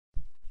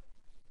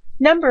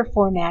Number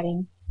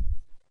formatting.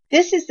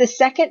 This is the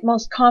second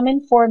most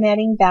common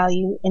formatting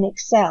value in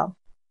Excel.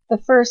 The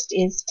first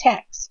is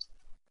text.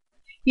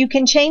 You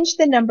can change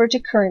the number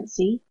to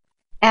currency,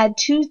 add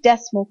 2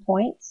 decimal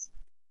points,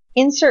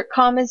 insert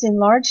commas in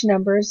large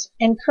numbers,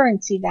 and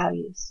currency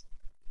values.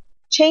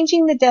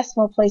 Changing the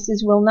decimal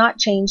places will not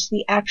change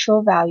the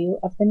actual value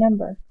of the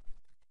number.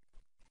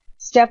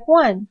 Step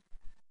 1.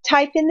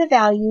 Type in the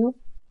value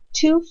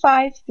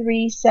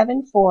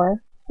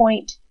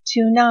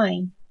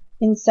 25374.29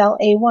 in cell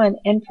A1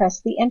 and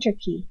press the Enter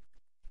key.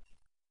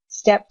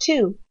 Step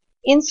 2.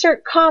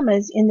 Insert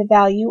commas in the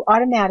value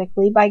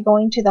automatically by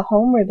going to the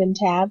Home Ribbon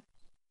tab,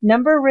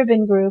 Number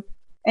Ribbon Group,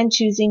 and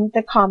choosing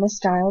the Comma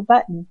Style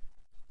button.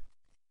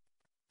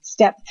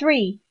 Step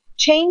 3.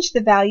 Change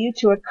the value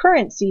to a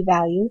currency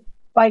value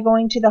by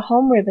going to the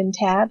Home Ribbon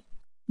tab,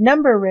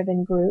 Number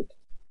Ribbon Group,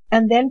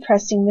 and then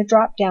pressing the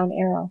drop-down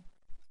arrow.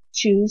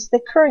 Choose the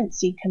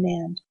Currency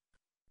command.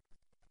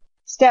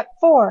 Step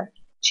 4.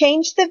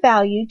 Change the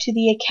value to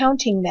the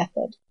accounting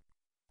method.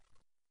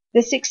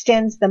 This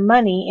extends the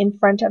money in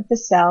front of the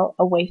cell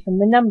away from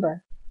the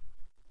number.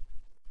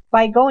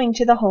 By going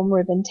to the Home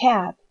Ribbon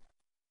tab,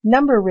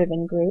 Number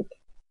Ribbon Group,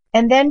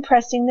 and then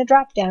pressing the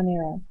drop-down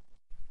arrow.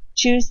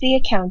 Choose the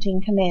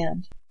Accounting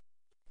command.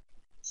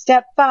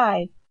 Step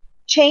 5.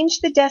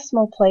 Change the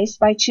decimal place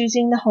by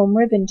choosing the Home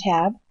Ribbon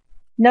tab,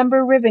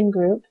 Number Ribbon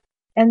Group,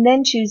 and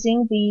then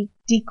choosing the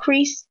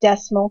Decrease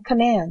Decimal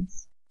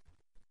commands.